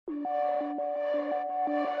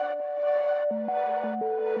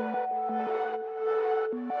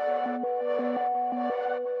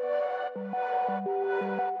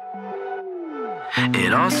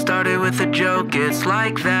It all started with a joke, it's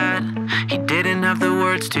like that. He didn't have the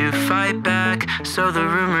words to fight back, so the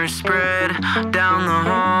rumors spread down the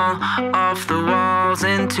hall, off the walls,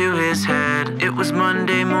 into his head. It was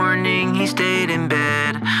Monday morning, he stayed in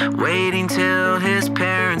bed, waiting till his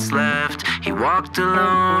parents left. He walked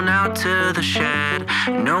alone out to the shed.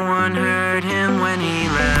 No one heard him when he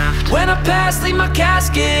left. When I pass, leave my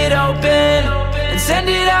casket open and send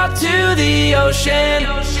it out to the ocean.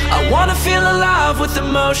 I wanna feel alive with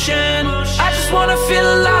emotion. I just wanna feel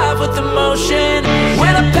alive with emotion.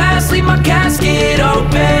 When I pass, leave my casket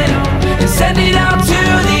open and send it out to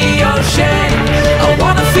the ocean. I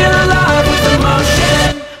wanna feel alive with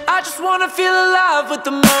emotion. I just wanna feel alive with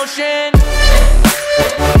emotion.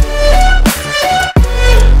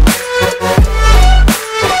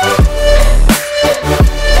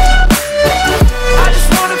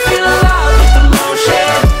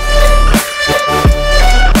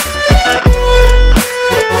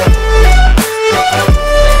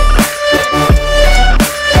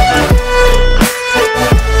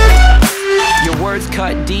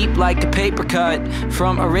 Cut deep like a paper cut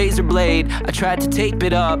from a razor blade. I tried to tape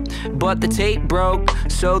it up, but the tape broke,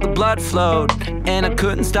 so the blood flowed, and I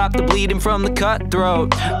couldn't stop the bleeding from the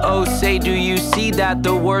cutthroat. Oh, say, do you see that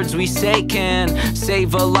the words we say can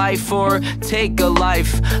save a life or take a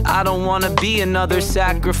life? I don't wanna be another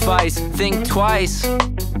sacrifice. Think twice.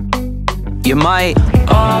 You might.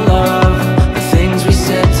 All of the things we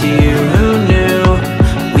said to you, who knew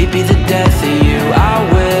we'd be the death of you? I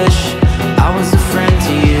wish I was a friend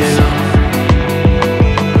to you.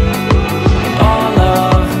 All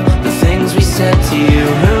of the things we said to you,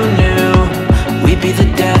 who knew we'd be the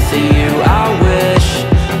death of you? I wish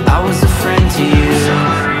I was a friend to you.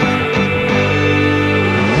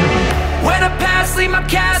 When I pass, leave my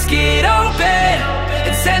casket open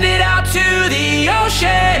and send it out to the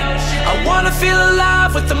ocean. I wanna feel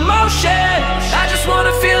alive with emotion. I just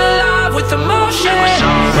wanna feel alive with emotion.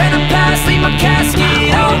 When I pass, leave my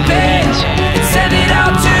casket open and send it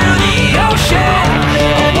out to the ocean.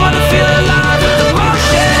 I wanna feel alive with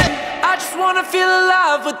emotion. I just wanna feel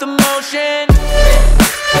alive with emotion.